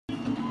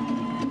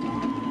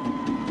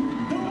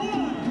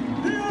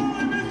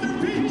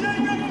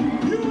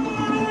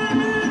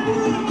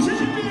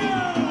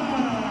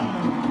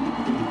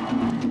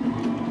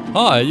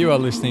Hi, you are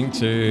listening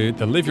to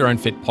the Live Your Own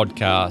Fit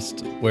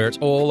podcast, where it's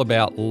all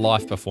about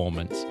life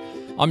performance.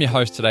 I'm your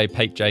host today,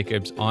 Pete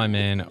Jacobs. I'm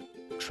an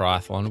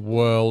triathlon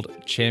world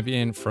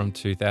champion from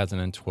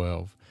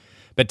 2012.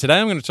 But today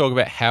I'm going to talk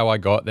about how I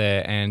got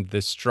there and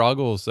the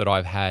struggles that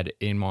I've had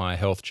in my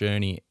health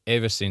journey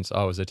ever since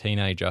I was a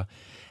teenager.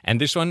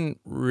 And this one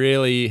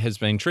really has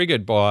been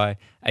triggered by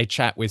a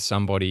chat with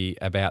somebody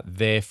about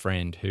their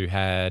friend who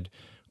had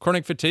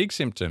chronic fatigue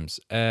symptoms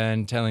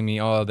and telling me,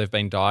 oh, they've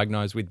been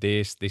diagnosed with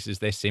this is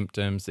their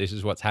symptoms, this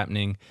is what's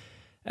happening.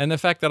 And the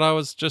fact that I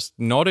was just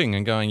nodding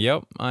and going,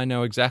 yep, I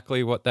know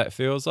exactly what that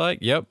feels like.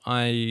 Yep,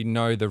 I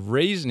know the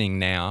reasoning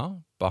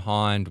now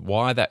behind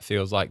why that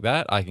feels like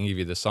that. I can give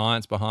you the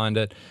science behind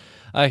it.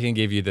 I can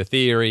give you the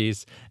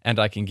theories, and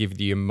I can give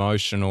the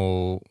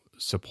emotional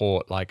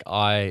support. Like,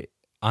 I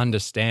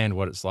understand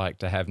what it's like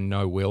to have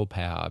no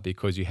willpower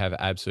because you have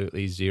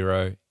absolutely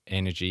zero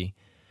energy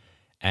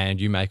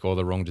and you make all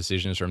the wrong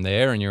decisions from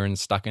there, and you're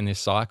stuck in this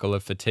cycle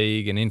of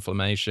fatigue and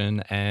inflammation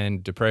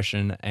and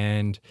depression,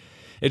 and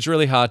it's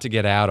really hard to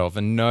get out of,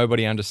 and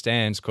nobody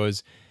understands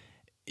because,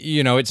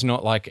 you know, it's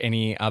not like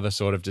any other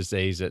sort of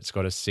disease. It's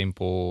got a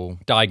simple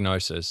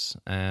diagnosis.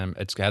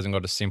 It hasn't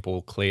got a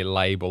simple, clear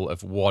label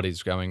of what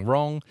is going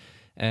wrong,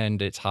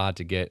 and it's hard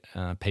to get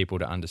people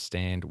to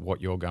understand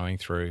what you're going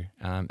through,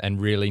 and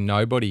really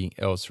nobody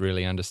else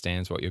really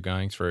understands what you're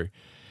going through.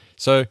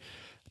 So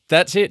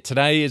that's it.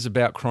 Today is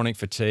about chronic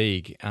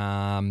fatigue,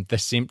 the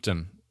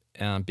symptom,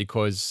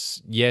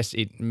 because yes,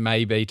 it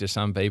may be to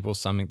some people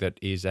something that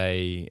is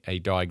a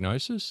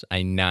diagnosis,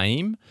 a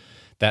name.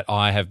 That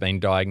I have been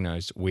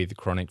diagnosed with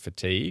chronic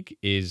fatigue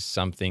is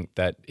something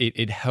that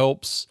it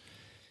helps.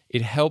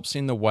 It helps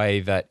in the way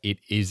that it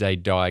is a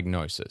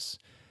diagnosis,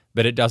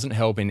 but it doesn't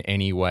help in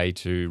any way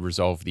to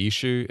resolve the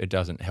issue. It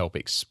doesn't help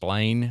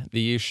explain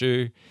the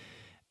issue,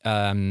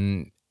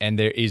 and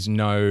there is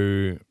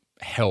no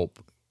help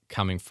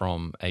coming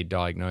from a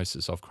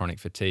diagnosis of chronic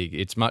fatigue.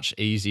 It's much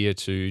easier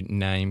to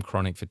name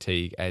chronic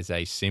fatigue as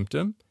a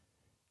symptom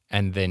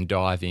and then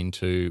dive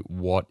into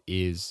what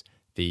is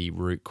the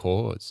root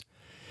cause.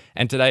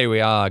 And today we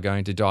are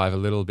going to dive a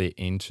little bit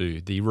into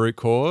the root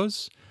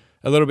cause,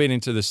 a little bit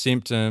into the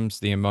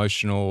symptoms, the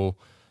emotional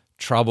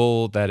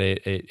trouble that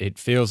it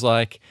feels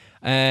like,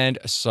 and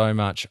so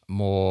much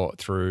more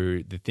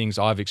through the things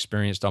I've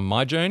experienced on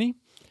my journey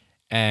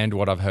and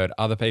what I've heard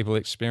other people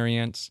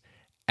experience.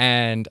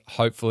 And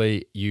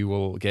hopefully you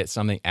will get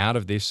something out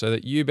of this so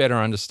that you better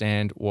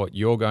understand what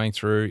you're going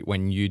through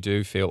when you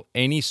do feel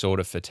any sort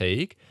of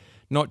fatigue,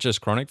 not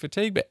just chronic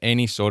fatigue, but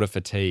any sort of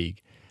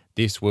fatigue.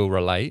 This will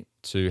relate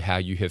to how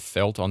you have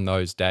felt on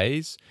those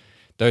days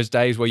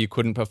where you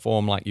couldn't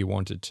perform like you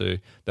wanted to,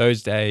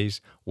 those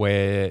days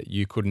where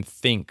you couldn't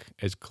think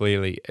as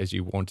clearly as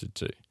you wanted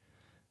to.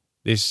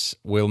 This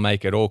will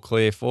make it all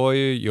clear for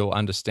you. You'll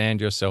understand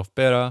yourself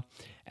better,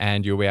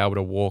 and you'll be able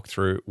to work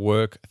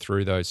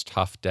through those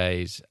tough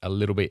days a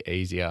little bit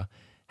easier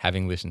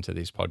having listened to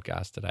this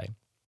podcast today.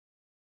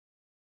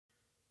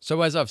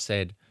 So as I've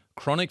said,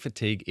 chronic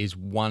fatigue is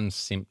one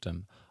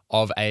symptom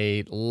of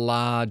a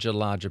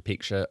larger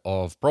picture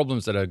of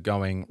problems that are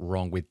going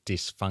wrong with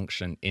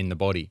dysfunction in the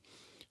body.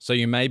 So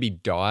you may be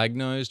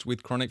diagnosed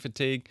with chronic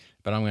fatigue,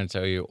 but I'm going to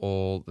tell you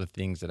all the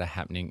things that are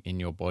happening in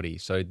your body.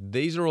 So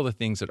these are all the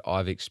things that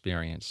I've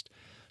experienced.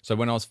 So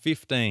when I was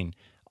 15,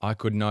 I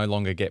could no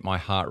longer get my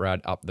heart rate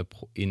up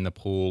in the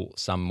pool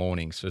some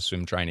mornings for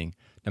swim training.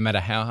 No matter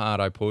how hard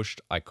I pushed,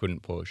 I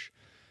couldn't push.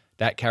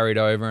 That carried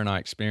over, and I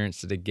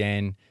experienced it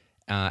again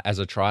as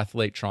a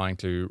triathlete trying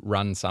to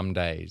run some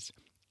days.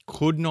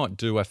 Could not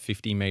do a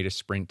 50-meter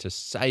sprint to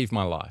save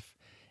my life.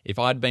 If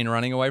I'd been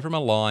running away from a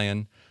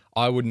lion,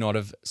 I would not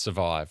have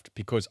survived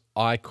because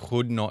I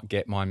could not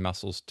get my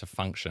muscles to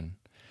function.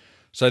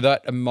 So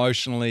that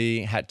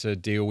emotionally had to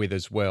deal with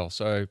as well.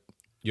 So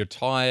you're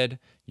tired,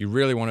 you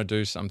really want to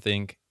do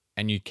something,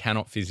 and you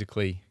cannot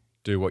physically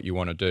do what you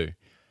want to do.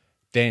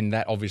 Then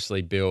that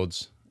obviously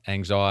builds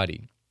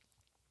anxiety.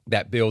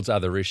 That builds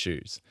other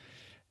issues.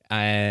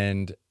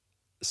 And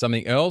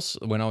something else,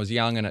 when I was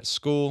young and at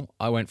school,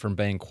 I went from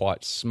being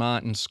quite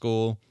smart in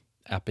school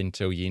up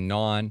until year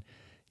 9.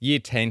 Year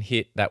 10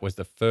 hit, that was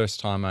the first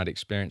time I'd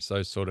experienced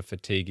those sort of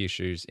fatigue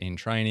issues in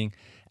training,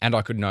 and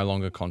I could no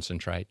longer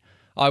concentrate.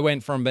 I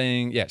went from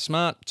being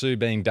smart to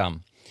being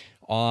dumb.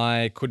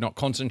 I could not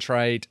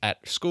concentrate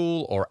at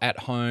school or at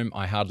home.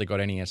 I hardly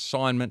got any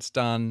assignments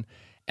done.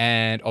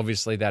 And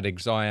obviously that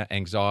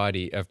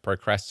anxiety of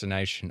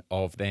procrastination,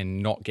 of then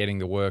not getting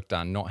the work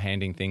done, not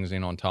handing things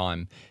in on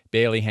time,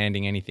 barely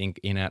handing anything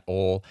in at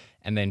all,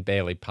 and then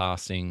barely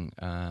passing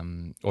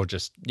or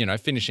just,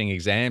 finishing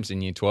exams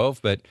in year 12.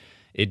 But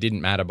it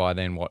didn't matter by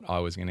then what I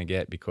was going to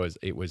get because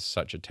it was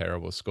such a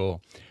terrible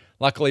score.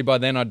 Luckily, by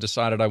then, I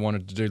decided I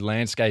wanted to do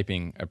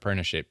landscaping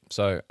apprenticeship.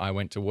 So I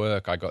went to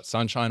work. I got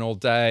sunshine all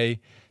day.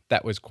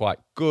 That was quite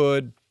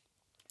good.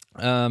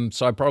 So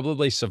I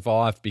probably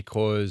survived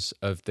because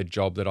of the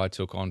job that I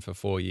took on for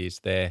 4 years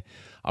there.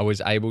 I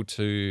was able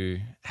to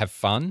have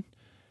fun.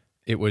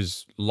 It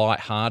was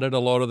lighthearted a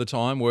lot of the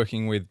time,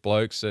 working with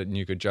blokes that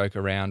you could joke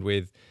around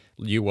with.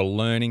 You were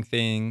learning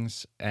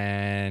things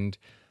and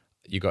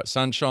you got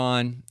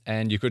sunshine,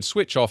 and you could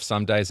switch off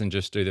some days and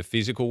just do the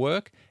physical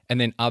work.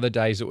 And then other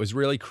days it was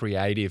really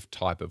creative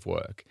type of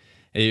work.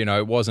 You know,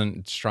 it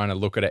wasn't just trying to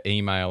look at an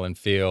email and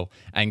feel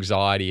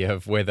anxiety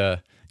of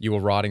whether you were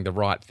writing the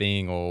right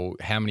thing or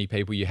how many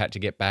people you had to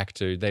get back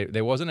to.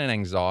 There wasn't an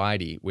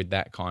anxiety with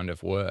that kind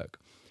of work.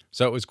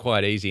 So it was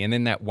quite easy. And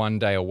then that 1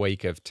 day a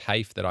week of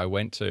TAFE that I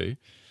went to,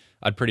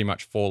 I'd pretty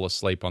much fall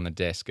asleep on the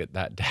desk at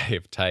that day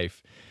of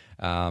TAFE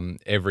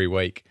every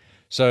week.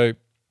 So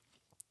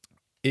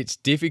it's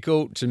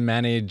difficult to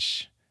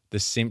manage the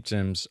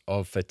symptoms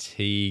of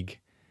fatigue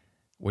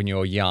when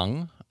you're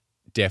young,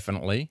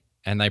 definitely,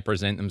 and they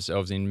present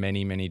themselves in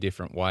many, many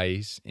different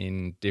ways,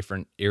 in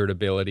different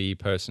irritability,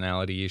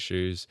 personality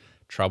issues,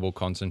 trouble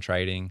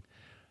concentrating,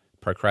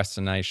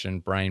 procrastination,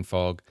 brain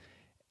fog,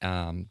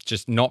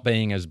 just not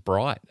being as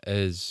bright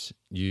as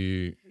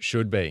you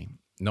should be,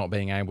 not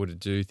being able to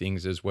do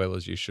things as well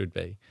as you should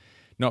be,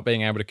 not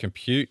being able to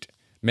compute,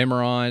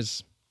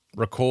 memorize,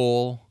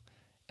 recall,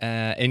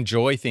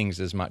 enjoy things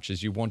as much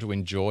as you want to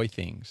enjoy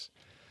things.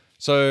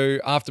 So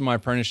after my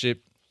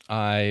apprenticeship,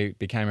 I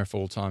became a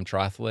full-time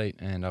triathlete,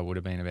 and I would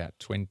have been about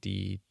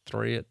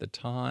 23 at the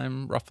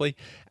time, roughly,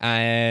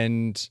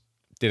 and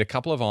did a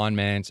couple of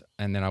Ironmans,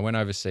 and then I went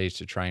overseas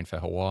to train for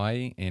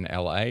Hawaii in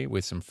LA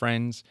with some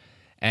friends,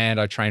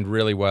 and I trained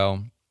really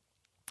well,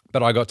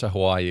 but I got to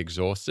Hawaii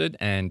exhausted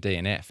and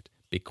DNF'd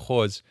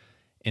because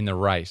in the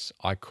race,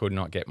 I could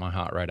not get my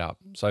heart rate up.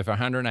 So for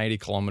 180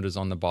 kilometers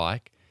on the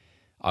bike,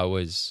 I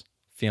was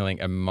feeling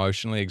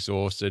emotionally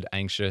exhausted,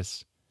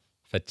 anxious,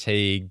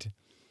 fatigued,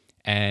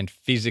 and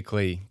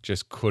physically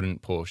just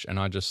couldn't push. And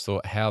I just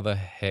thought, how the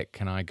heck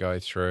can I go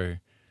through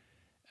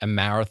a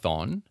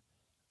marathon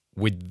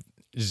with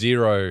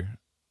zero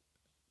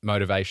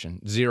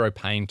motivation, zero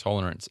pain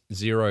tolerance,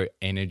 zero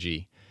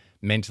energy,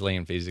 mentally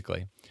and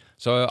physically?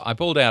 So I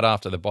pulled out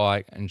after the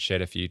bike and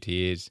shed a few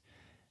tears.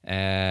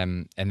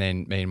 And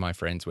then me and my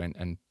friends went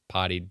and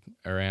partied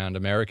around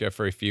America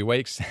for a few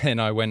weeks,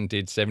 and I went and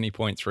did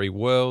 70.3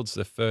 Worlds,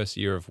 the first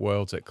year of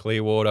Worlds at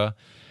Clearwater,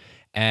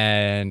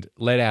 and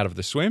let out of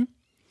the swim,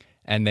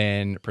 and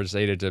then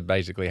proceeded to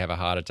basically have a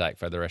heart attack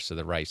for the rest of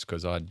the race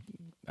because I'd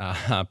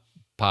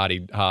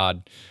partied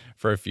hard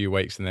for a few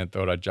weeks and then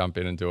thought I'd jump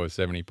in and do a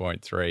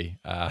 70.3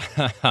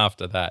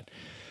 after that.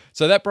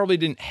 So that probably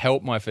didn't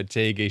help my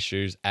fatigue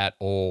issues at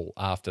all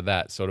after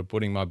that, sort of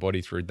putting my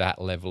body through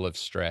that level of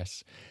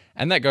stress.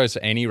 And that goes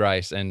for any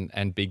race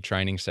and big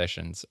training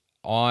sessions.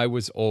 I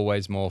was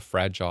always more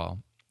fragile.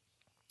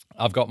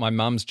 I've got my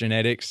mum's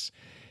genetics.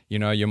 You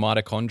know, your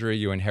mitochondria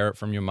you inherit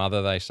from your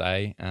mother, they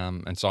say.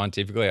 And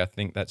scientifically, I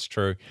think that's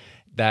true,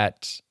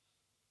 that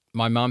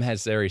my mum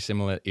has very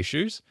similar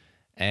issues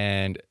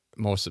and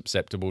more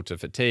susceptible to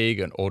fatigue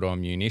and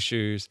autoimmune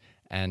issues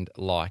and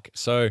like.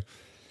 So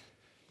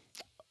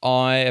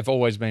I have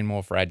always been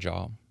more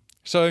fragile.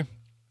 So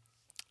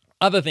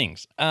other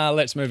things,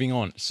 let's moving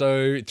on.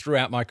 So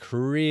throughout my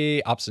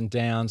career, ups and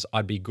downs,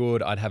 I'd be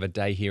good. I'd have a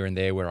day here and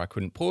there where I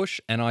couldn't push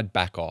and I'd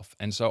back off.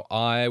 And so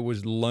I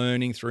was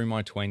learning through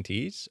my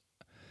 20s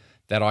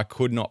that I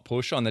could not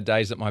push on the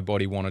days that my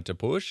body wanted to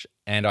push,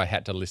 and I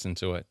had to listen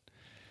to it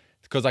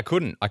because I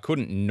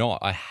couldn't not.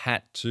 I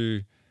had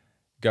to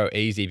go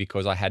easy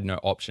because I had no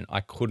option.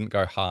 I couldn't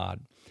go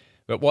hard.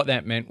 But what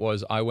that meant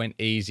was I went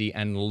easy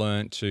and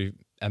learned to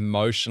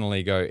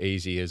emotionally go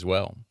easy as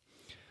well.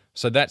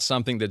 So that's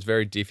something that's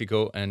very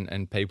difficult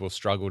and people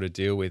struggle to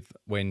deal with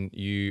when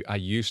you are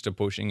used to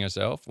pushing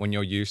yourself, when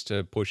you're used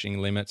to pushing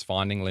limits,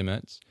 finding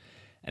limits.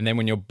 And then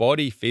when your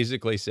body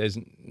physically says,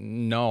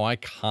 no, I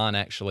can't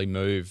actually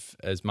move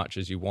as much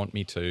as you want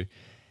me to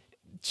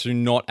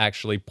not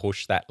actually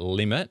push that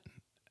limit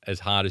as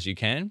hard as you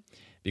can,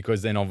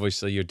 because then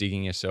obviously you're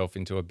digging yourself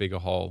into a bigger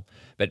hole.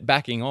 But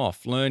backing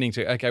off, learning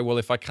to, okay, well,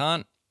 if I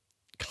can't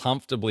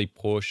comfortably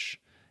push,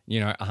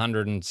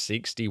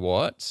 160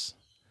 watts,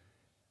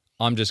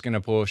 I'm just going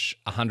to push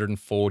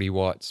 140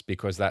 watts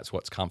because that's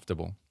what's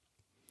comfortable.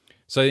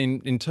 So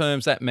in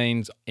terms, that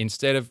means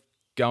instead of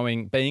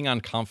being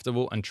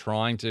uncomfortable and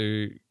trying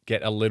to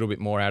get a little bit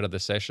more out of the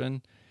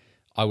session,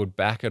 I would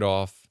back it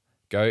off,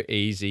 go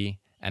easy,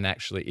 and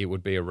actually it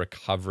would be a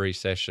recovery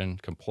session,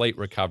 complete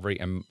recovery,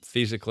 and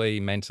physically,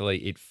 mentally,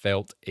 it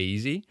felt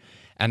easy,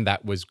 and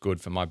that was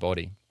good for my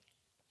body.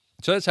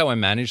 So that's how I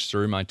managed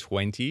through my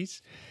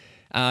 20s.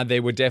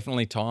 There were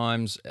definitely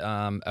times,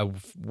 a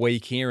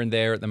week here and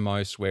there at the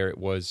most, where it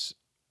was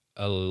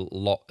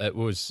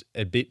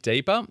a bit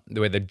deeper,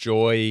 where the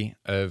joy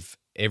of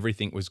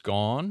everything was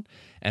gone,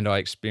 and I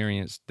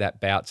experienced that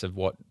bouts of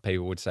what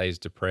people would say is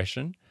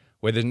depression,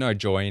 where there's no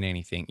joy in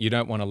anything. You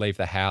don't want to leave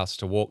the house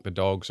to walk the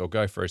dogs or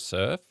go for a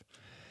surf.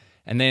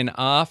 And then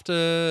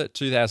after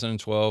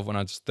 2012, when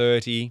I was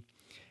 30,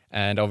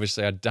 and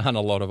obviously I'd done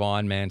a lot of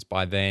Ironmans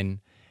by then,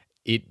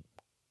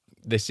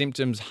 the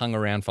symptoms hung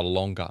around for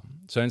longer.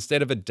 So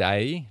instead of a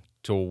day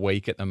to a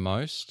week at the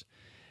most,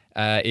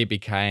 it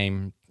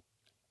became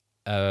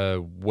a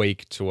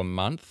week to a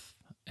month,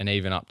 and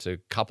even up to a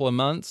couple of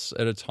months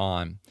at a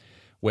time,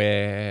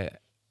 where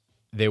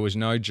there was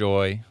no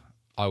joy.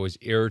 I was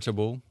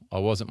irritable. I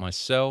wasn't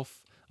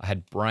myself. I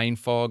had brain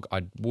fog.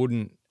 I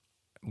wouldn't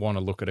want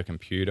to look at a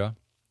computer.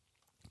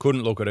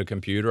 Couldn't look at a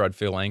computer. I'd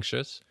feel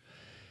anxious.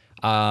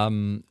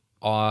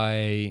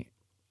 I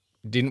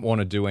didn't want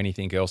to do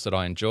anything else that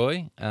I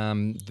enjoy.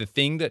 The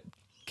thing that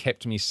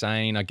kept me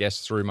sane, I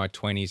guess, through my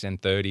 20s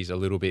and 30s a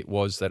little bit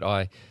was that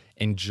I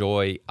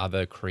enjoy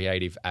other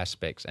creative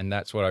aspects. And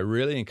that's what I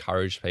really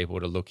encourage people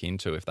to look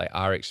into if they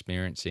are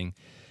experiencing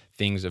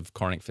things of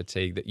chronic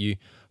fatigue, that you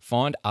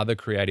find other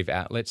creative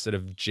outlets that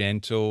have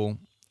gentle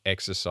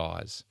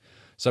exercise.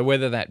 So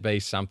whether that be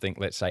something,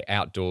 let's say,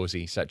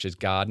 outdoorsy, such as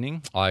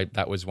gardening,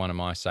 that was one of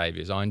my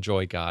saviors. I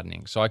enjoy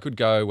gardening. So I could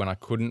go when I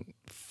couldn't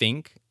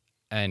think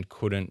and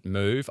couldn't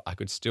move, I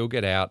could still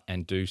get out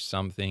and do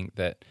something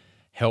that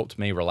helped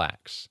me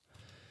relax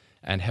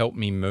and helped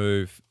me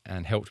move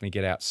and helped me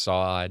get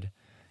outside.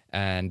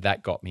 And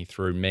that got me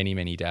through many,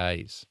 many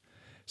days.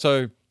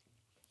 So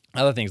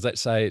other things,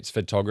 let's say it's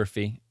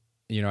photography,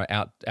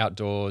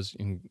 outdoors,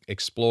 you can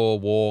explore,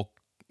 walk,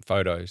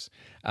 photos.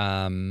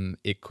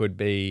 It could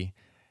be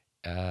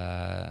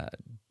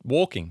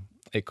walking.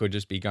 It could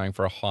just be going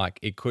for a hike.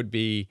 It could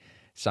be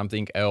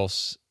something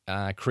else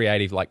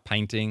creative like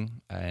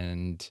painting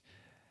and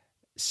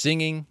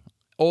singing,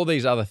 all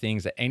these other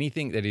things. That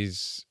anything that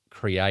is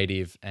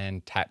creative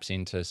and taps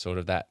into sort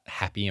of that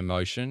happy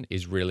emotion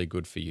is really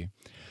good for you.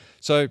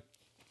 So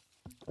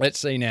let's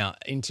see now,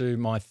 into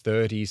my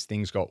 30s,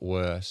 things got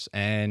worse.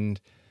 And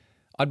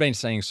I'd been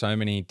seeing so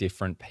many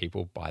different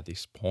people by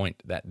this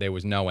point that there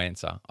was no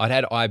answer. I'd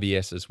had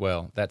IBS as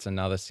well. That's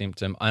another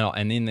symptom.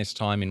 And in this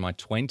time in my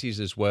 20s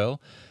as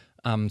well,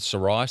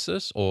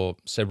 psoriasis or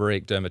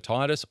seborrheic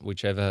dermatitis,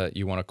 whichever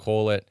you want to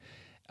call it.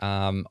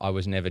 I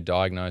was never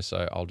diagnosed,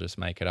 so I'll just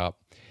make it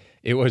up.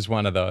 It was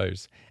one of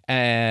those.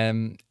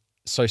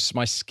 So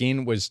my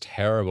skin was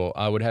terrible.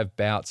 I would have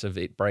bouts of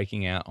it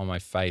breaking out on my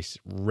face,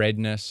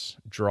 redness,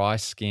 dry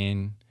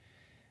skin.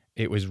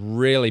 It was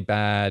really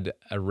bad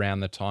around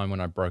the time when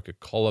I broke a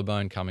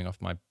collarbone coming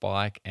off my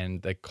bike,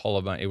 and the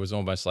collarbone, it was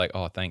almost like,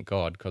 oh, thank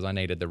God, because I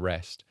needed the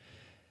rest.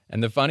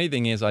 And the funny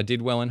thing is, I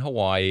did well in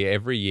Hawaii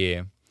every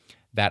year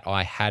that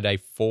I had a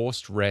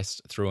forced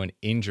rest through an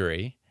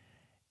injury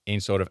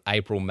in sort of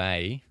April,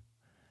 May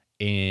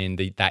in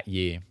that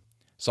year.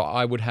 So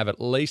I would have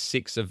at least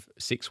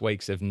 6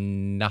 weeks of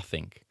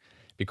nothing,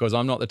 because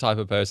I'm not the type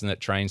of person that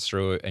trains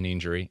through an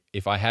injury.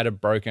 If I had a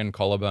broken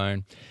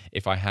collarbone,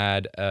 if I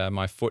had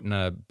my foot in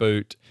a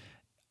boot,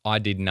 I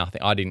did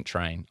nothing. I didn't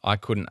train. I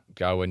couldn't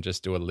go and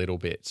just do a little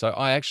bit. So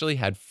I actually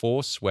had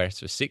forced sweats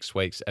for 6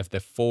 weeks of the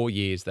 4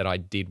 years that I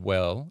did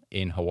well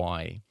in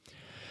Hawaii.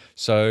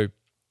 So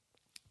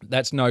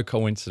that's no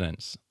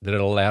coincidence that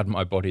it allowed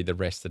my body the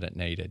rest that it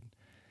needed.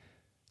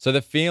 So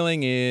the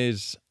feeling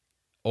is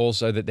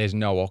also that there's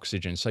no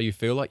oxygen. So you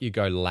feel like you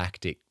go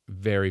lactic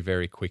very,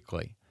 very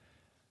quickly.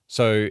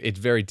 So it's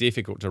very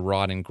difficult to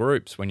ride in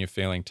groups when you're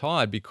feeling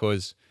tired,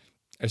 because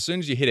as soon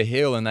as you hit a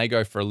hill and they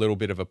go for a little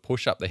bit of a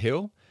push up the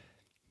hill,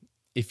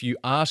 if you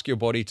ask your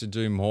body to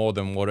do more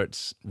than what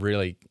it's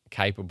really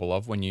capable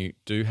of when you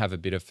do have a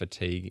bit of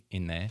fatigue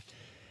in there,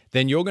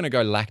 then you're going to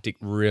go lactic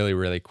really,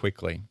 really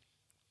quickly.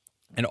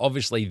 And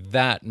obviously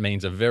that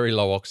means a very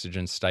low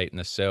oxygen state in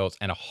the cells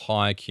and a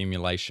high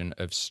accumulation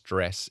of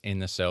stress in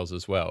the cells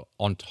as well,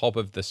 on top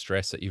of the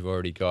stress that you've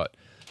already got.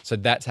 So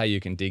that's how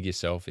you can dig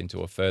yourself into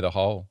a further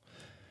hole.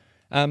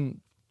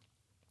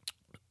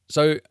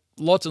 So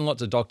lots and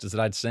lots of doctors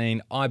that I'd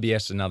seen.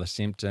 IBS is another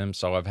symptom.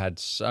 So I've had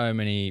so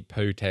many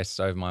poo tests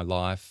over my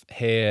life,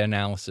 hair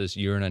analysis,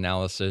 urine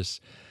analysis,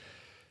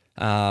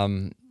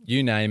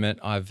 you name it,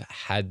 I've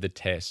had the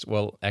test.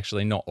 Well,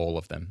 actually not all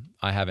of them.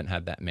 I haven't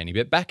had that many.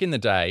 But back in the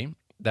day,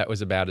 that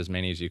was about as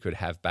many as you could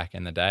have back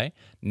in the day.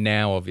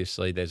 Now,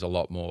 obviously, there's a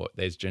lot more.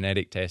 There's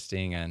genetic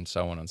testing and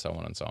so on and so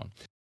on and so on.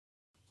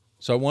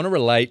 So I want to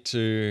relate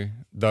to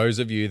those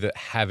of you that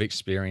have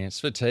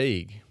experienced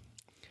fatigue,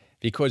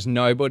 because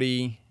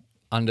nobody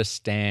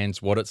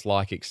understands what it's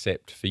like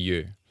except for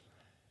you.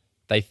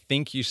 They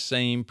think you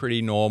seem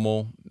pretty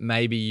normal.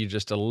 Maybe you're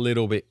just a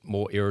little bit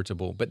more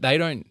irritable, but they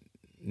don't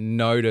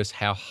notice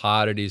how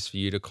hard it is for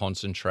you to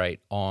concentrate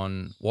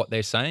on what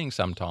they're saying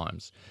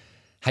sometimes.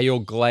 How you're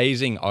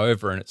glazing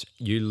over and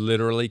you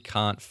literally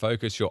can't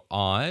focus your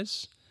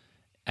eyes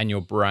and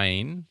your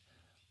brain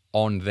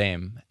on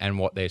them and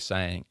what they're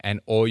saying.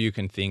 And all you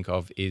can think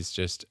of is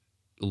just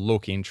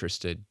look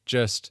interested.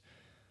 Just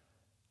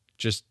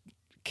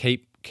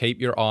keep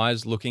your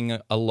eyes looking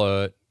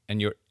alert,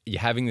 and you're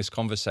having this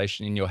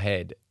conversation in your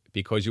head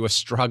because you are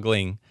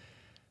struggling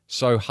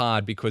so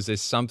hard, because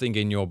there's something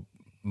in your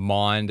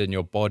mind and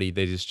your body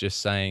that is just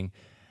saying,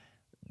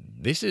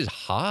 this is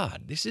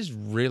hard. This is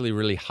really,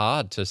 really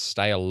hard to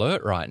stay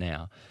alert right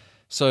now.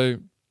 So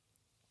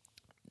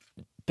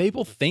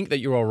people think that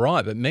you're all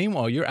right, but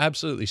meanwhile, you're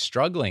absolutely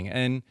struggling.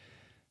 And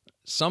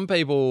some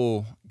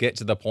people get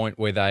to the point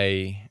where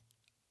they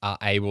are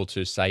able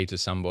to say to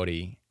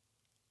somebody,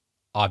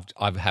 I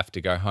have to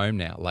go home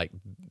now. Like,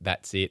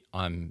 that's it.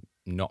 I'm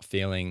not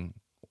feeling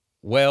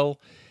well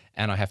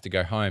and I have to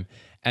go home.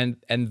 And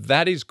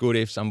that is good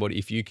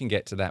if you can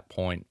get to that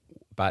point.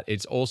 But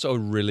it's also a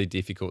really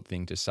difficult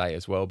thing to say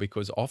as well,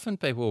 because often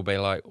people will be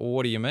like, well,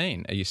 what do you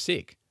mean? Are you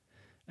sick?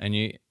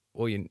 And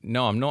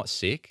no, I'm not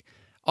sick.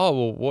 Oh,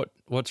 well,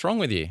 what's wrong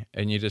with you?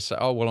 And you just say,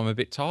 oh, well, I'm a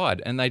bit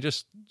tired. And they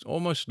just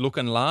almost look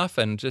and laugh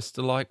and just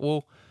are like,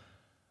 well,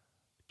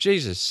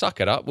 Jesus,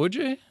 suck it up, would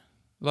you?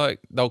 Like,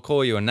 they'll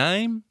call you a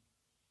name.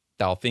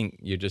 They'll think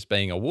you're just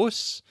being a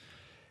wuss.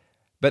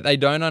 But they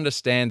don't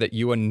understand that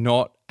you are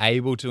not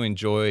able to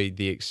enjoy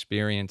the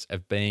experience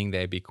of being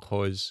there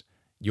because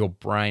your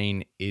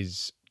brain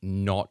is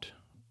not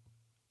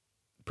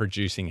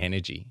producing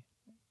energy.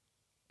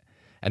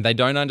 And they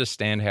don't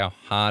understand how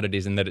hard it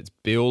is, and that it's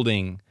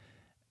building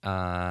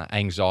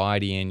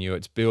anxiety in you.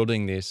 It's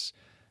building this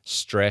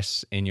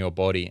stress in your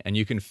body, and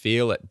you can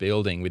feel it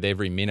building with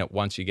every minute.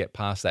 Once you get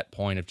past that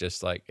point of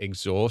just like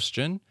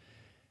exhaustion,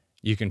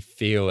 you can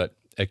feel it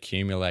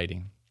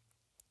accumulating.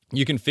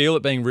 You can feel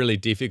it being really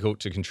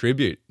difficult to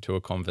contribute to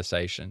a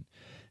conversation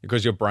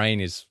because your brain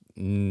is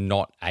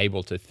not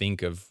able to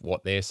think of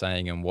what they're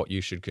saying and what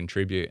you should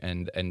contribute,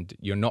 and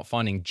you're not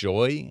finding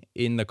joy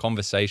in the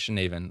conversation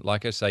even.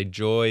 Like I say,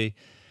 joy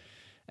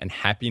and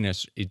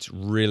happiness, it's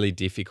really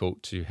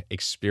difficult to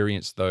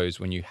experience those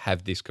when you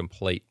have this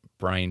complete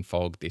brain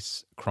fog,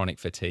 this chronic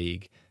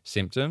fatigue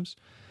symptoms.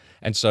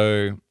 And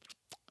so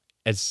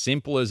as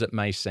simple as it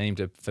may seem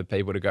for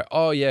people to go,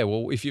 oh yeah,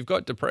 well, if you've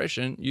got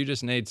depression, you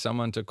just need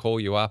someone to call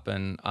you up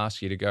and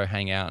ask you to go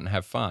hang out and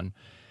have fun.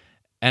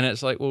 And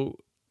it's like, well,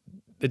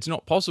 it's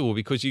not possible,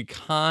 because you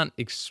can't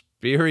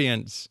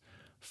experience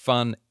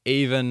fun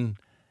even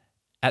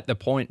at the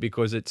point,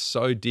 because it's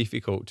so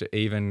difficult to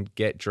even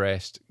get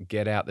dressed,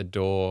 get out the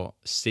door,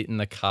 sit in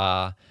the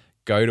car,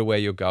 go to where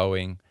you're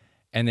going.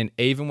 And then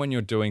even when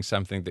you're doing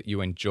something that you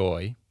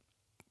enjoy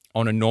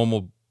on a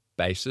normal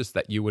basis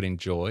that you would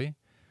enjoy,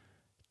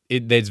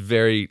 there's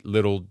very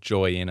little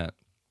joy in it.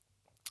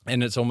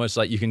 And it's almost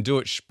like you can do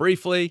it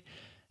briefly,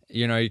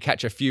 you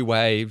catch a few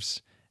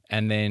waves,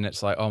 and then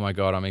it's like, oh my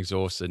God, I'm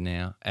exhausted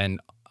now. And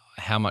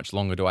how much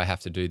longer do I have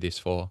to do this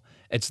for?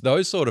 It's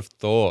those sort of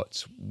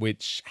thoughts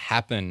which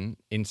happen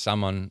in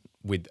someone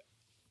with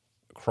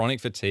chronic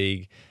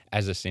fatigue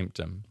as a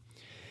symptom.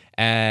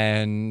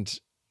 And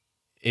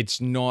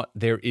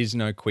there is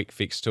no quick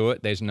fix to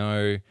it. There's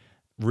no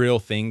real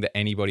thing that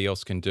anybody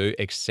else can do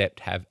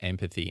except have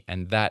empathy.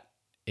 And that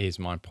is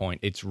my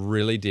point. It's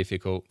really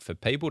difficult for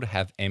people to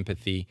have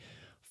empathy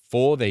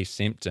for these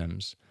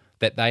symptoms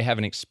that they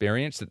haven't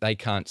experienced, that they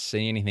can't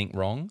see anything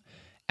wrong,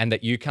 and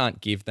that you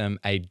can't give them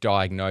a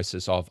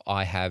diagnosis of,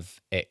 I have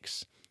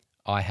X,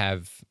 I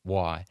have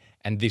Y,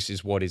 and this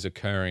is what is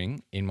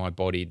occurring in my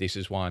body. This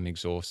is why I'm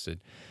exhausted.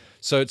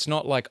 So it's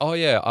not like, oh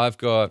yeah, I've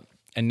got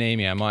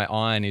anemia, my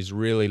iron is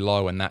really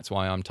low and that's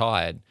why I'm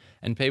tired.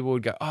 And people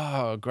would go,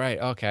 oh, great,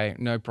 okay,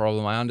 no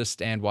problem. I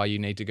understand why you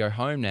need to go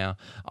home now.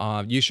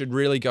 You should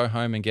really go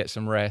home and get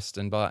some rest.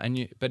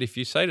 But if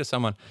you say to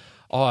someone,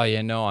 oh,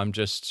 yeah, no, I'm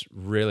just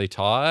really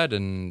tired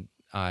and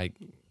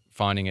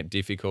finding it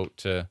difficult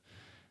to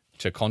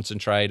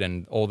concentrate,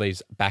 and all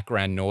these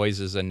background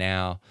noises are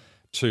now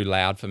too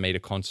loud for me to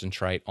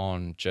concentrate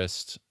on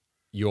just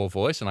your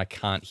voice and I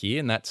can't hear,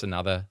 and that's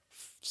another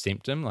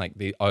symptom. Like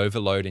the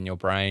overload in your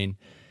brain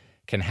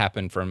can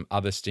happen from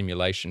other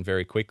stimulation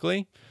very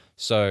quickly.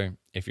 So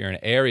if you're in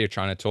an area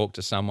trying to talk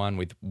to someone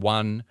with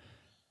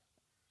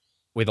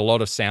a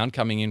lot of sound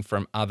coming in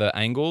from other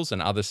angles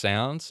and other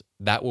sounds,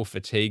 that will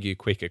fatigue you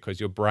quicker because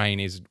your brain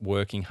is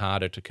working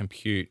harder to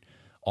compute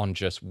on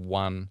just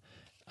one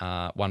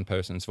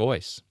person's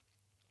voice.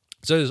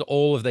 So there's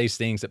all of these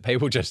things that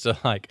people just are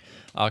like,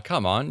 oh,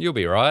 come on, you'll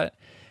be right.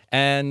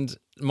 And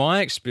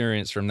my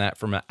experience from that,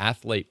 from an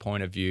athlete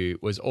point of view,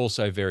 was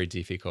also very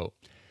difficult.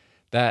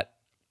 That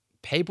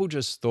people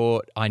just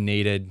thought I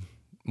needed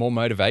more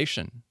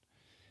motivation.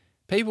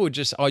 People would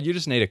just, oh, you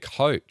just need a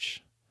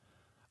coach.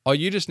 Oh,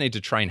 you just need to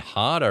train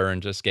harder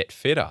and just get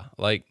fitter.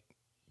 Like,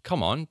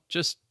 come on,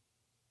 just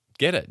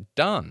get it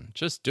done.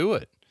 Just do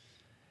it.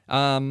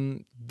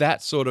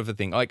 That sort of a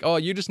thing. Like, oh,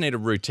 you just need a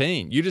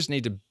routine. You just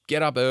need to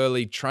get up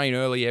early, train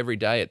early every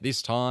day at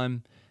this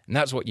time, and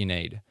that's what you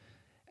need.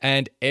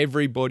 And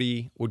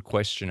everybody would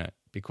question it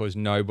because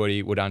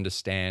nobody would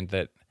understand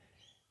that,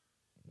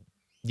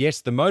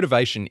 yes, the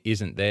motivation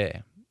isn't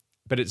there,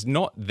 but it's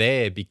not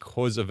there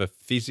because of a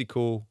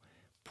physical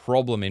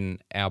problem in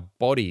our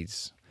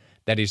bodies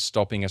that is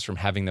stopping us from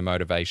having the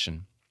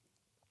motivation.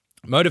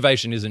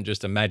 Motivation isn't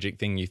just a magic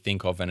thing you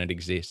think of and it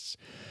exists.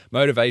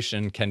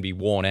 Motivation can be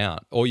worn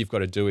out. All you've got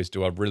to do is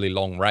do a really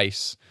long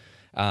race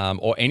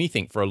or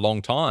anything for a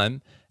long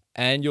time,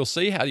 and you'll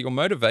see how your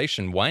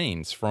motivation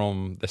wanes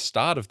from the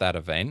start of that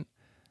event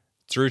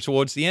through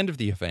towards the end of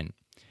the event.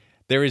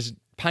 There is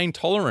pain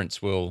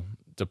tolerance will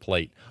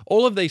deplete.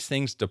 All of these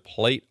things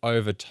deplete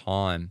over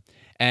time,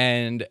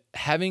 and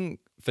having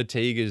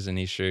fatigue as an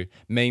issue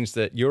means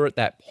that you're at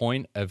that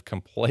point of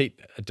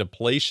complete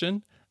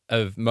depletion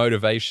of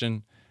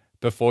motivation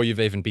before you've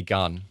even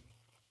begun.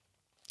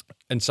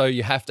 And so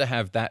you have to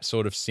have that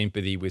sort of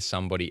sympathy with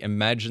somebody.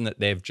 Imagine that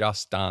they've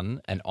just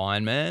done an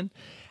Ironman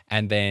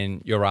and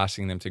then you're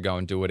asking them to go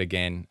and do it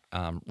again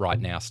right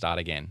now, start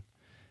again.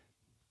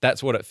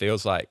 That's what it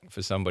feels like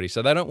for somebody.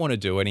 So they don't want to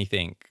do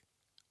anything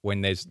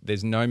when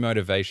there's no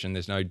motivation,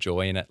 there's no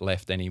joy in it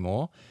left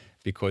anymore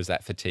because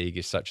that fatigue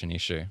is such an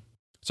issue.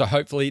 So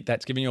hopefully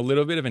that's giving you a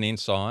little bit of an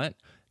insight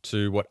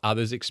to what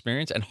others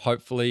experience. And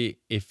hopefully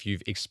if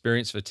you've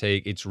experienced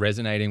fatigue, it's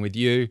resonating with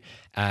you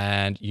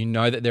and you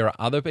know that there are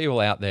other people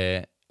out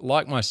there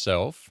like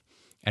myself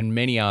and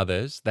many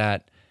others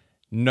that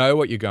know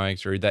what you're going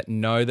through, that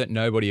know that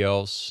nobody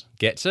else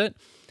gets it,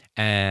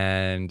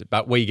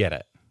 but we get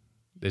it.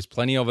 There's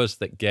plenty of us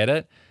that get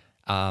it.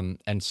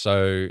 And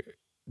so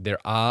there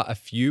are a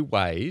few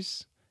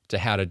ways to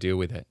how to deal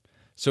with it.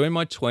 So in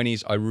my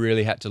 20s, I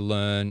really had to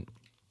learn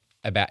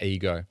about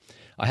ego.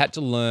 I had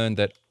to learn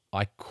that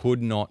I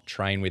could not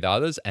train with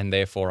others and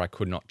therefore I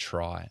could not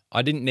try.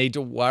 I didn't need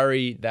to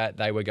worry that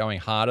they were going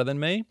harder than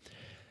me.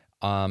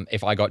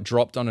 If I got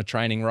dropped on a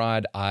training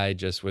ride, I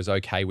just was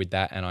okay with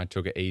that and I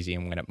took it easy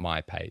and went at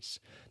my pace.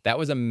 That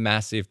was a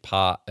massive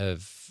part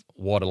of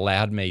what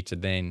allowed me to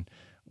then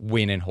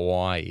win in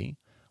Hawaii,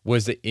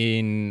 was that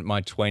in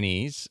my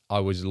 20s, I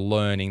was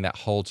learning that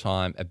whole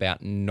time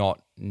about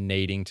not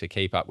needing to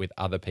keep up with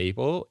other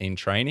people in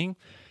training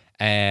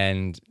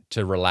and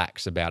to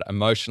relax about it,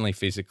 emotionally,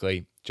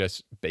 physically,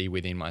 just be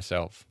within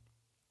myself.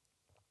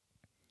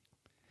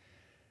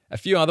 A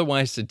few other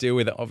ways to deal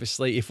with it,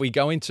 obviously, if we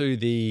go into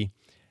the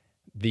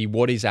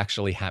what is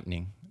actually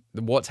happening,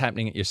 what's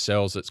happening at your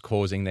cells that's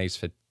causing these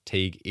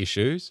fatigue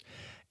issues,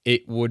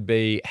 it would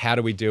be, how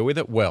do we deal with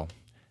it? Well,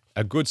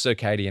 a good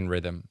circadian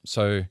rhythm.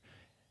 So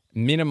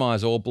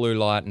minimize all blue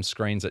light and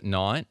screens at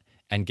night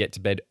and get to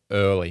bed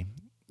early.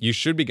 You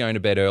should be going to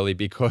bed early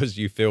because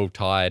you feel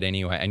tired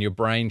anyway, and your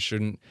brain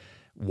shouldn't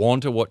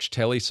want to watch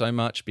telly so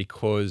much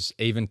because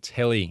even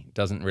telly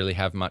doesn't really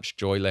have much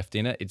joy left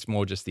in it. It's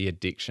more just the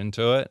addiction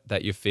to it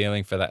that you're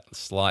feeling for that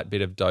slight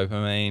bit of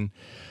dopamine.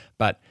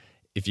 But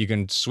if you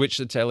can switch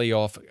the telly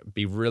off,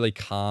 be really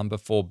calm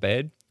before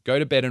bed, go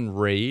to bed and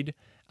read.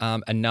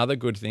 Another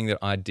good thing that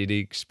I did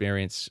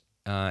experience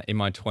in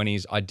my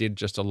 20s, I did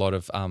just a lot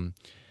of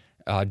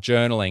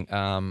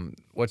journaling.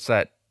 What's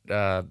that?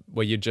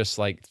 Where you're just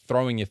like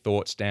throwing your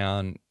thoughts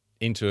down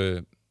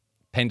into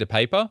pen to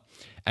paper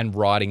and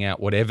writing out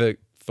whatever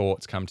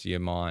thoughts come to your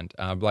mind,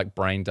 like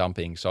brain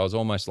dumping. So I was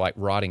almost like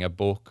writing a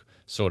book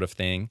sort of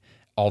thing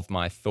of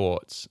my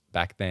thoughts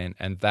back then.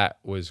 And that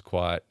was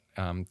quite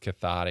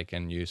cathartic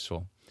and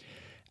useful.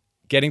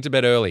 Getting to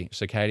bed early,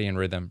 circadian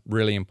rhythm,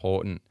 really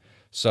important.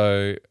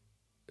 So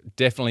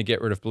definitely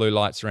get rid of blue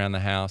lights around the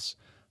house.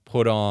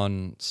 Put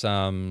on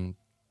some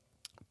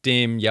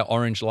dim,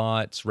 orange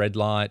lights, red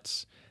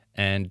lights,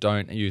 and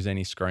don't use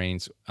any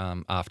screens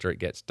after it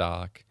gets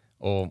dark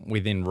or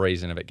within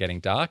reason of it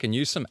getting dark. And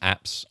use some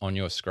apps on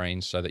your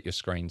screens so that your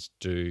screens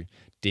do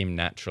dim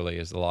naturally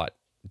as the light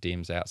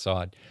dims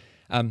outside.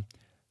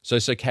 So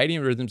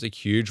circadian rhythm's a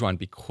huge one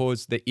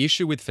because the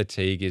issue with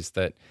fatigue is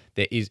that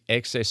there is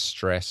excess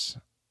stress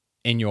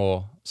in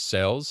your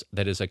cells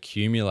that is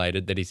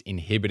accumulated that is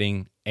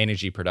inhibiting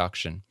energy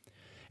production.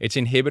 It's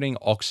inhibiting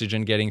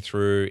oxygen getting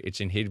through. It's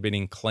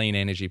inhibiting clean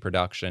energy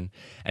production.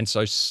 And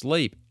so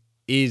sleep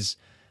is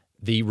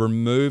the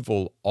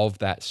removal of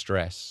that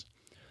stress.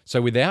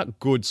 So without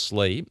good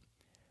sleep,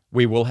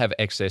 we will have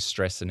excess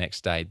stress the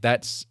next day.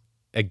 That's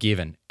a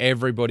given.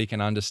 Everybody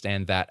can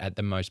understand that at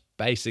the most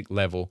basic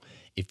level.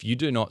 If you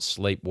do not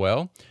sleep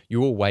well,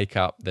 you will wake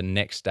up the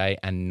next day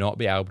and not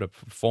be able to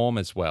perform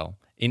as well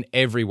in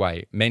every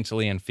way,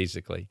 mentally and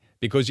physically,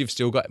 because you've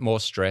still got more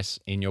stress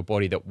in your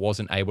body that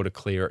wasn't able to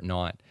clear at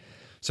night.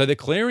 So the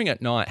clearing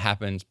at night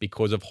happens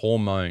because of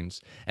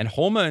hormones, and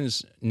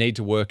hormones need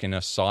to work in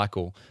a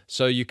cycle.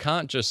 So you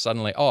can't just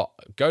suddenly,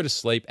 go to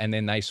sleep and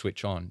then they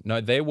switch on. No,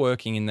 they're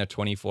working in the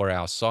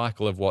 24-hour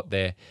cycle of what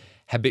they're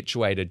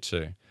habituated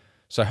to.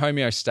 So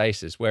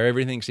homeostasis, where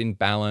everything's in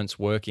balance,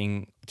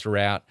 working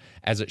throughout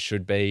as it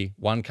should be.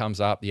 One comes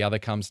up, the other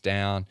comes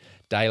down,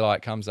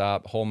 daylight comes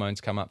up,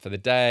 hormones come up for the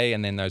day,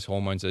 and then those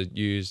hormones are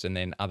used, and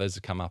then others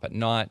come up at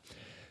night.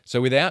 So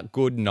without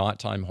good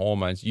nighttime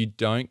hormones, you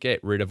don't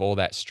get rid of all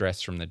that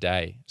stress from the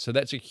day. So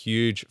that's a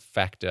huge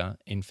factor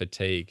in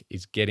fatigue,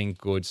 is getting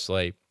good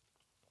sleep.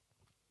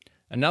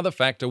 Another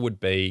factor would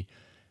be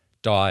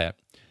diet.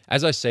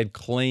 As I said,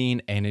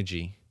 clean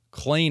energy.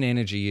 Clean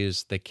energy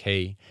is the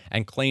key,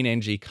 and clean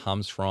energy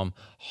comes from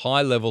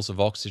high levels of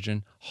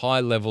oxygen, high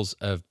levels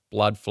of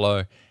blood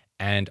flow,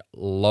 and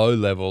low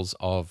levels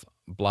of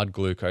blood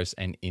glucose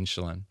and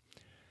insulin.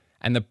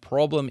 And the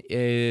problem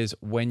is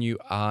when you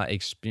are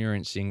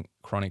experiencing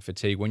chronic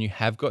fatigue, when you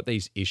have got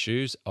these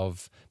issues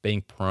of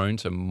being prone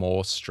to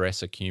more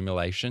stress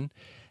accumulation,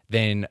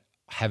 then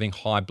having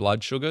high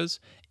blood sugars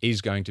is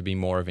going to be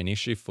more of an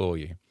issue for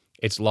you.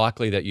 It's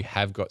likely that you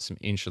have got some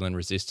insulin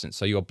resistance.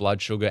 So your blood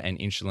sugar and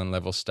insulin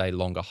levels stay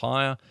longer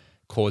higher,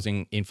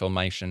 causing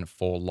inflammation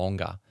for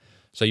longer.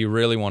 So you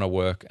really want to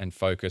work and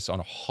focus on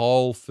a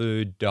whole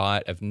food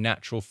diet of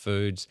natural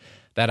foods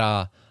that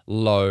are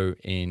low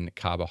in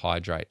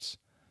carbohydrates.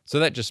 So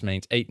that just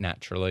means eat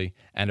naturally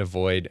and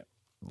avoid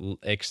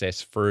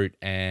excess fruit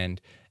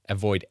and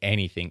avoid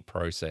anything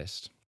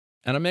processed.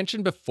 And I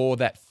mentioned before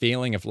that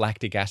feeling of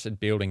lactic acid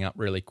building up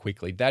really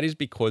quickly. That is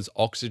because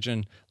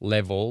oxygen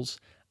levels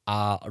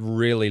are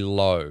really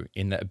low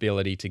in the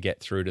ability to get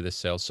through to the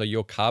cells. So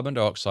your carbon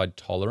dioxide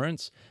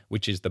tolerance,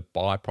 which is the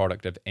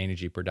byproduct of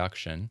energy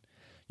production,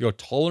 your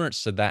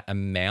tolerance to that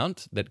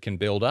amount that can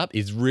build up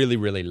is really,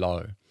 really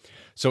low.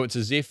 So it's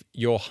as if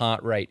your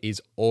heart rate is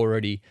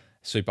already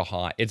super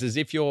high. It's as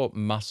if your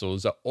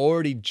muscles are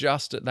already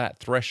just at that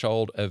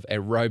threshold of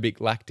aerobic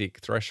lactic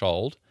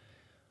threshold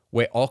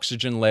where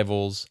oxygen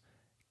levels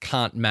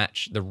can't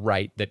match the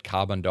rate that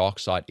carbon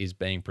dioxide is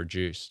being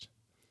produced.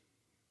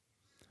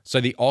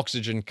 So the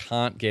oxygen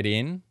can't get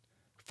in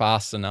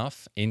fast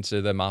enough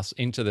into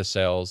the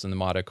cells and the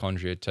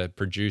mitochondria to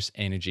produce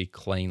energy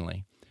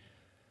cleanly.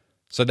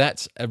 So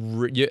that's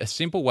a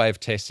simple way of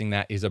testing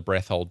that is a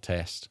breath hold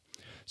test.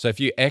 So if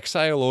you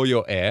exhale all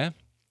your air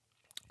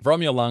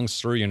from your lungs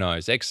through your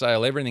nose,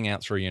 exhale everything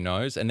out through your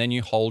nose, and then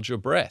you hold your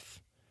breath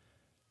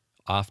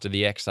after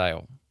the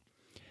exhale.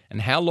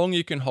 And how long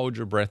you can hold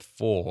your breath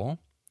for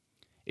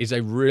is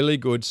a really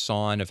good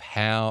sign of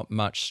how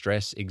much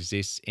stress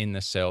exists in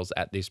the cells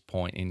at this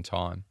point in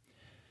time.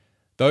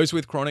 Those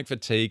with chronic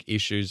fatigue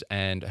issues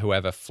and who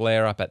have a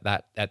flare up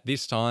at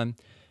this time,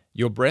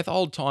 your breath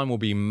hold time will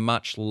be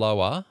much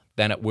lower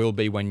than it will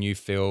be when you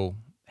feel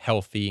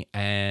healthy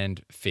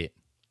and fit.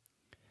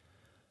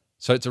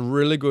 So it's a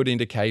really good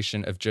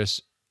indication of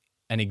just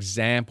an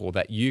example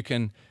that you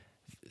can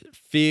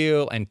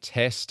feel and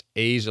test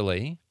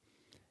easily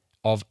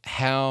of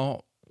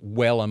how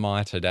well am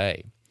I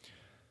today.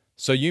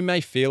 So you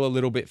may feel a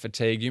little bit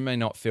fatigued, you may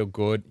not feel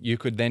good. You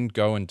could then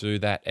go and do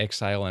that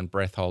exhale and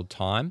breath hold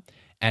time,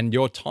 and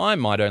your time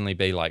might only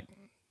be like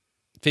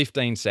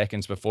 15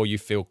 seconds before you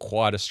feel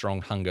quite a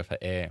strong hunger for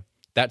air.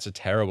 That's a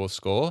terrible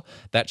score.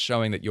 That's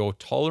showing that your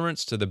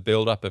tolerance to the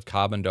buildup of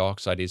carbon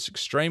dioxide is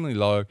extremely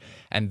low,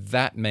 and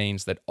that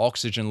means that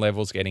oxygen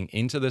levels getting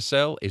into the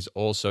cell is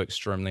also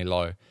extremely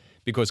low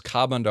because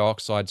carbon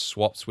dioxide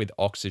swaps with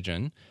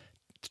oxygen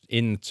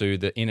in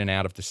and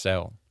out of the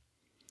cell.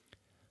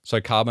 So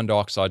carbon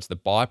dioxide is the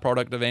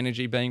byproduct of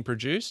energy being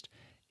produced.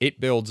 It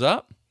builds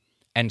up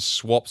and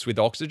swaps with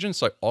oxygen,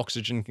 so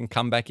oxygen can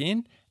come back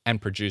in and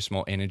produce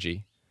more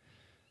energy.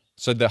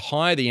 So the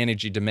higher the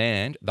energy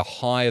demand, the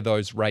higher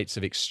those rates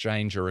of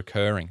exchange are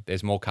occurring.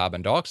 There's more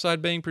carbon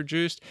dioxide being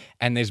produced,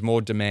 and there's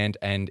more demand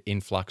and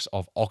influx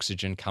of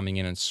oxygen coming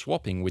in and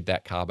swapping with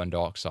that carbon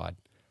dioxide.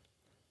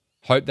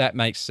 Hope that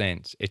makes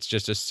sense. It's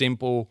just a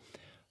simple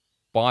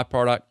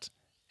byproduct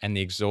and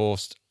the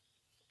exhaust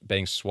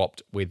being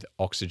swapped with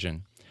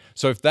oxygen.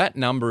 So if that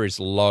number is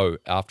low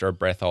after a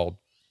breath hold,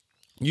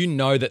 you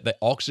know that the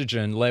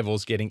oxygen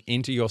levels getting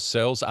into your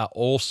cells are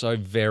also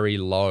very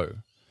low.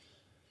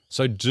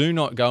 So do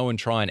not go and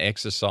try and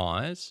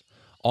exercise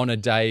on a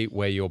day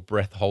where your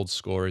breath hold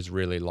score is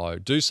really low.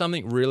 Do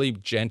something really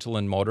gentle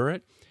and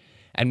moderate,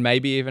 and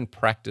maybe even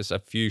practice a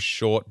few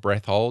short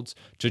breath holds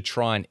to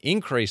try and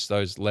increase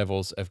those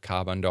levels of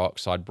carbon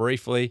dioxide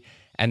briefly,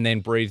 and then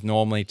breathe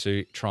normally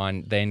to try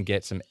and then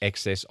get some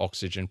excess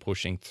oxygen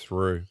pushing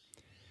through.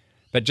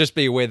 But just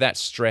be aware that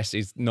stress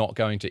is not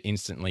going to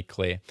instantly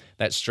clear.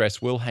 That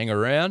stress will hang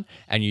around,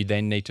 and you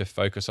then need to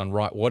focus on,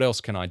 right, what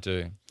else can I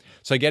do?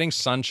 So getting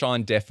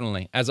sunshine,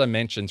 definitely. As I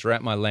mentioned,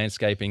 throughout my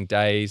landscaping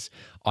days,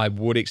 I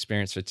would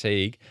experience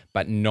fatigue,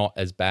 but not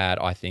as bad,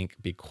 I think,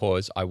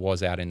 because I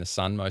was out in the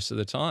sun most of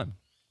the time.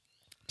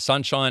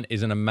 Sunshine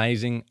is an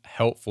amazing,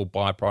 helpful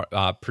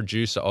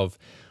producer of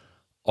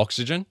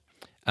oxygen.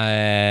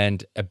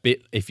 And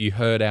if you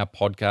heard our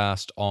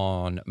podcast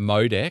on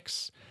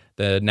Modex,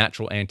 the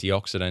natural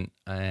antioxidant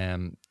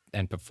and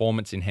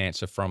performance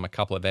enhancer from a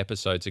couple of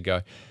episodes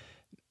ago,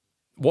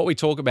 what we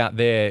talk about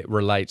there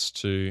relates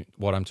to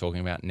what I'm talking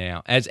about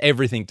now, as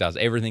everything does.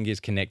 Everything is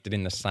connected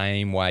in the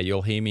same way.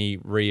 You'll hear me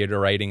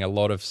reiterating a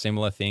lot of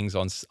similar things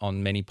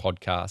on many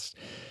podcasts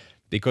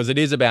because it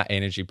is about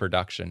energy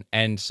production.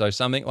 And so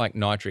something like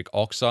nitric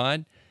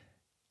oxide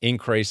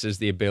increases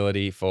the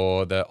ability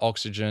for the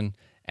oxygen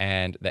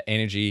and the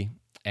energy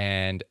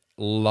and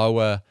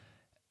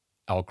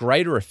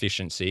greater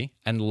efficiency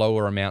and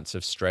lower amounts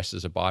of stress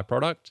as a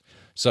byproduct.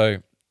 So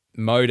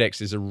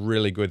Modex is a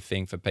really good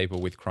thing for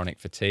people with chronic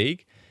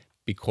fatigue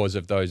because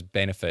of those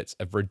benefits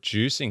of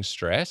reducing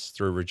stress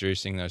through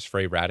reducing those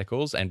free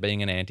radicals and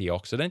being an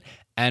antioxidant,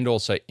 and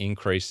also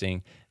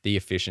increasing the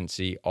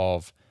efficiency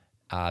of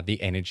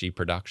the energy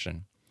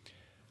production.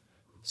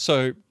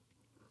 So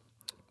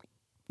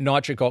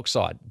nitric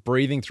oxide,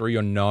 breathing through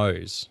your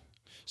nose.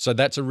 So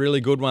that's a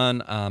really good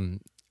one.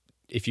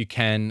 If you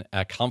can,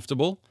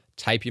 comfortable,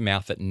 tape your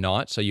mouth at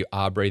night so you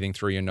are breathing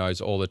through your nose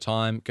all the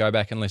time. Go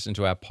back and listen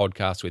to our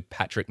podcast with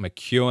Patrick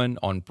McEwen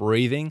on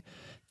breathing.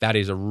 That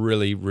is a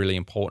really, really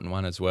important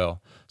one as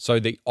well. So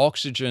the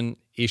oxygen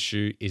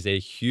issue is a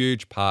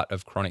huge part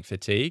of chronic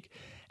fatigue.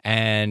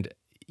 And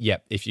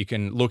if you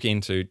can look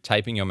into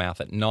taping your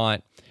mouth at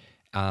night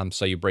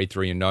So you breathe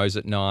through your nose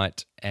at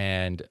night,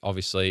 and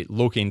obviously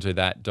look into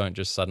that. Don't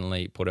just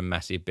suddenly put a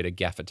massive bit of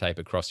gaffer tape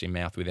across your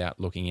mouth without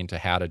looking into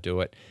how to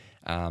do it.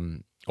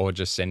 Or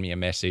just send me a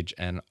message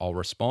and I'll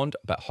respond.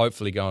 But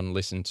hopefully go and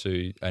listen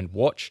to and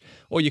watch,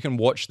 or you can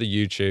watch the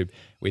YouTube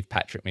with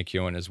Patrick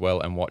McEwen as well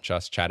and watch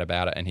us chat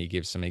about it. And he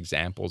gives some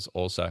examples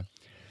also.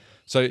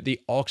 So the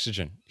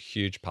oxygen,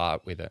 huge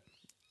part with it.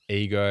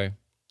 Ego,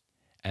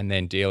 and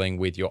then dealing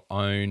with your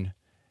own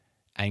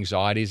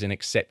anxieties and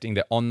accepting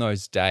that on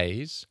those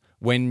days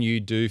when you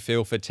do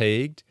feel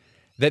fatigued,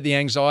 that the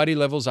anxiety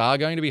levels are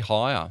going to be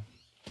higher.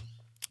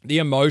 The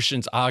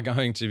emotions are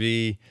going to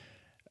be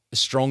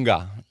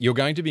stronger. You're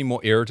going to be more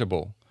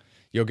irritable.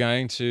 You're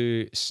going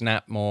to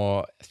snap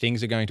more.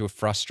 Things are going to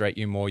frustrate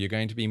you more. You're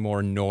going to be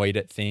more annoyed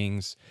at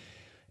things.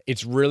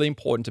 It's really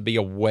important to be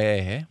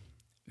aware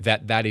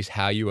that that is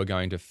how you are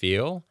going to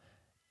feel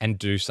and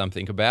do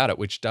something about it,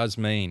 which does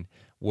mean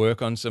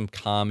work on some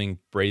calming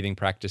breathing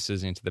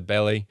practices into the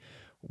belly,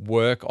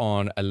 work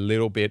on a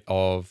little bit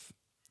of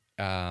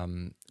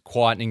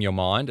quietening your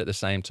mind at the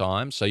same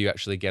time. So you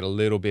actually get a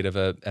little bit of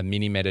a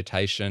mini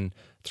meditation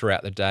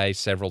throughout the day,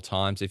 several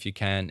times if you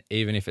can,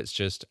 even if it's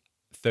just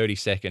 30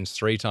 seconds,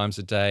 3 times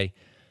a day.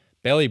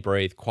 Belly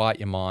breathe, quiet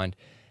your mind,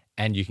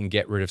 and you can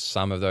get rid of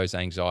some of those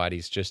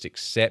anxieties. Just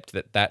accept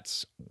that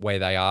that's where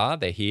they are.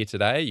 They're here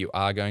today. You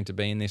are going to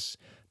be in this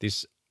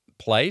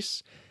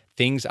place.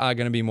 Things are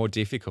going to be more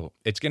difficult.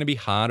 It's going to be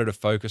harder to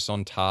focus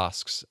on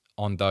tasks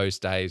on those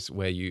days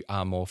where you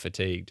are more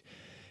fatigued.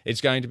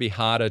 It's going to be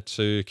harder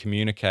to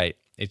communicate.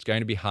 It's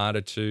going to be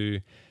harder to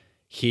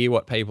hear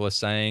what people are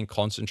saying,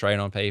 concentrate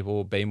on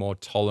people, be more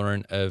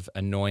tolerant of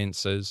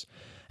annoyances,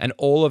 and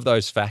all of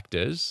those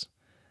factors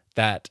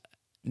that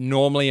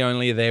normally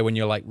only are there when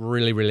you're like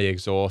really, really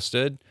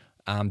exhausted.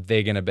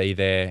 They're going to be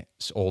there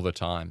all the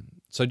time.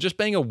 So just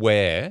being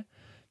aware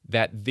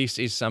that this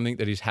is something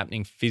that is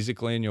happening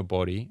physically in your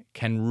body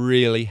can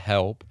really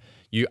help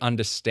you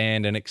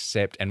understand and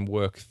accept and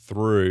work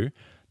through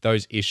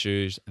those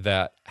issues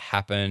that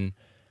happen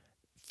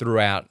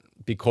throughout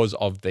because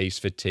of these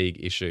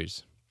fatigue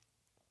issues.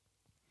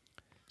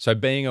 So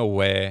being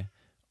aware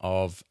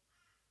of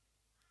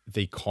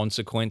the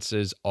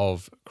consequences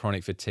of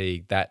chronic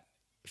fatigue, that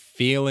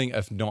feeling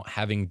of not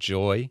having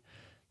joy,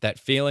 that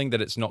feeling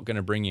that it's not going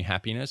to bring you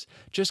happiness,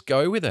 just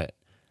go with it.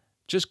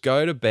 Just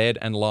go to bed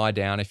and lie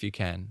down if you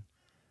can.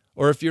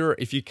 Or if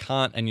you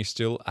can't and you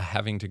still are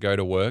having to go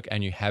to work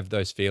and you have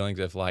those feelings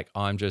of like,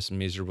 I'm just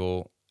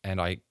miserable and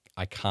I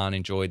can't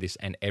enjoy this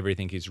and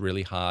everything is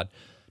really hard,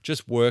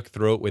 just work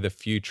through it with a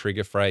few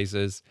trigger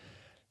phrases.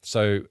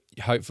 So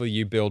hopefully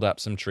you build up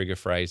some trigger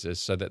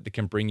phrases so that they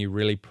can bring you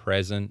really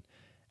present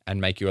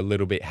and make you a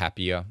little bit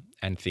happier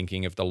and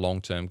thinking of the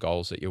long-term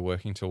goals that you're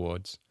working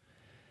towards.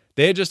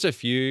 They're just a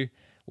few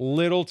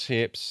little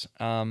tips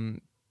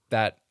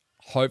that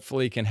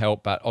hopefully can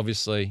help, but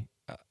obviously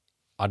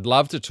I'd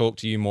love to talk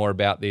to you more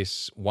about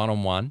this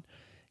one-on-one.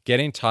 Get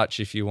in touch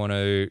if you want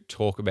to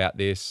talk about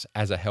this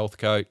as a health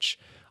coach.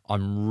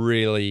 I'm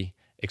really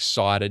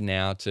excited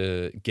now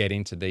to get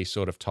into these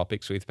sort of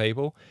topics with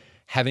people.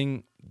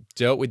 Having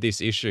dealt with this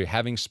issue,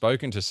 having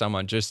spoken to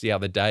someone just the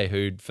other day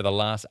who'd for the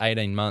last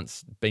 18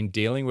 months been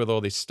dealing with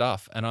all this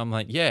stuff. And I'm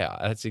like, yeah,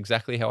 that's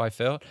exactly how I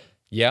felt.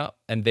 Yeah.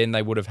 And then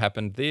they would have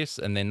happened this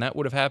and then that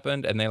would have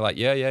happened. And they're like,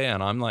 yeah.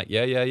 And I'm like,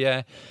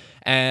 yeah.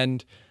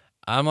 And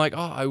I'm like,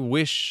 oh, I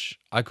wish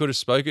I could have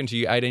spoken to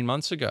you 18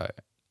 months ago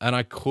and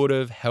I could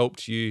have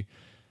helped you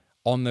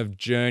on the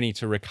journey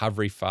to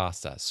recovery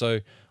faster. So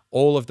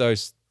all of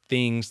those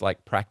things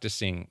like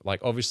practicing,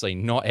 like obviously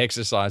not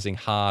exercising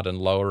hard and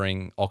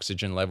lowering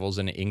oxygen levels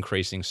and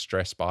increasing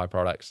stress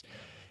byproducts,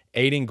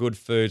 eating good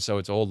food so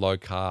it's all low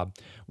carb,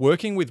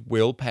 working with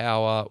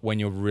willpower when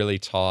you're really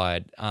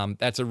tired.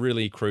 That's a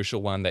really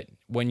crucial one, that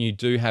when you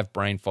do have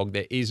brain fog,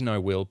 there is no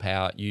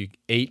willpower. You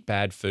eat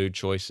bad food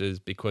choices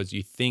because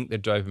you think the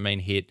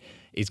dopamine hit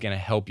is going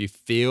to help you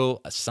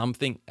feel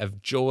something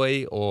of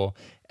joy or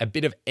a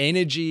bit of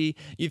energy.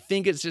 You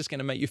think it's just going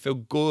to make you feel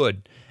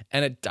good.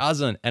 And it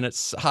doesn't, and it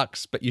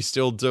sucks, but you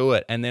still do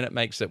it. And then it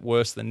makes it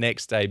worse the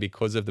next day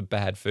because of the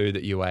bad food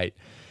that you ate.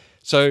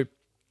 So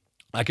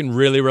I can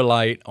really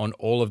relate on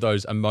all of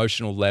those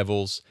emotional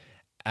levels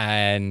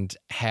and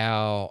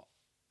how,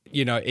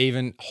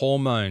 even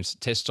hormones,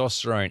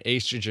 testosterone,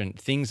 estrogen,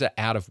 things are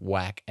out of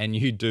whack and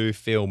you do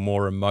feel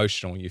more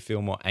emotional, you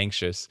feel more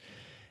anxious.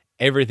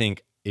 Everything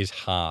is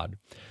hard.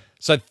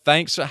 So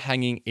thanks for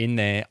hanging in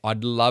there.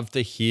 I'd love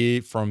to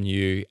hear from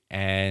you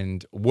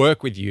and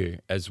work with you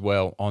as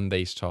well on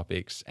these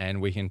topics.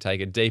 And we can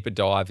take a deeper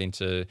dive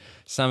into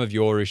some of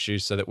your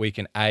issues so that we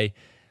can,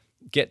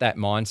 get that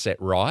mindset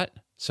right,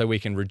 so we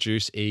can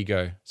reduce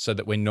ego, so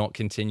that we're not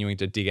continuing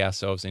to dig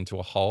ourselves into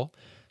a hole,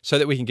 so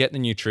that we can get the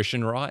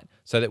nutrition right,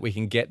 so that we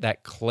can get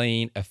that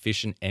clean,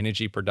 efficient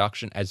energy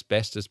production as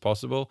best as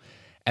possible.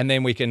 And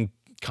then we can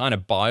kind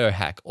of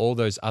biohack all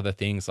those other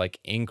things like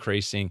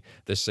increasing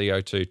the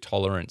CO2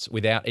 tolerance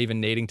without even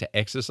needing to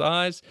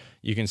exercise.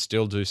 You can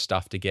still do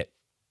stuff to get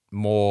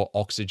more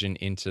oxygen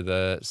into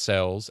the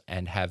cells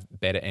and have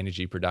better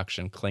energy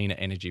production, cleaner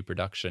energy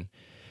production.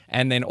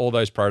 And then all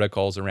those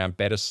protocols around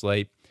better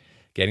sleep,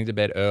 getting to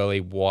bed early,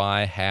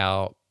 why,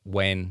 how,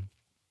 when,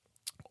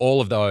 all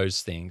of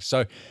those things.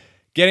 So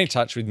get in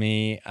touch with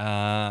me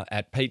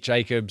at Pete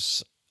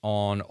Jacobs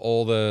on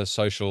all the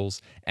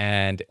socials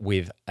and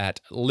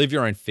at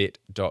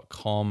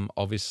liveyourownfit.com.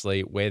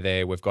 Obviously, we're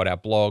there. We've got our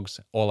blogs,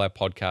 all our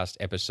podcast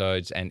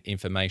episodes and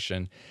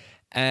information.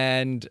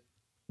 And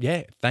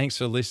yeah, thanks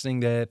for listening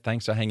there.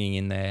 Thanks for hanging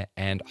in there.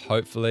 And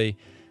hopefully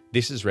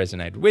this has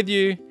resonated with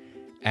you.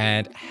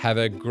 And have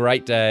a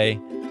great day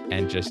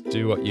and just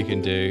do what you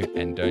can do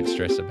and don't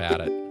stress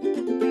about it.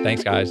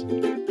 Thanks, guys.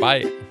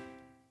 Bye.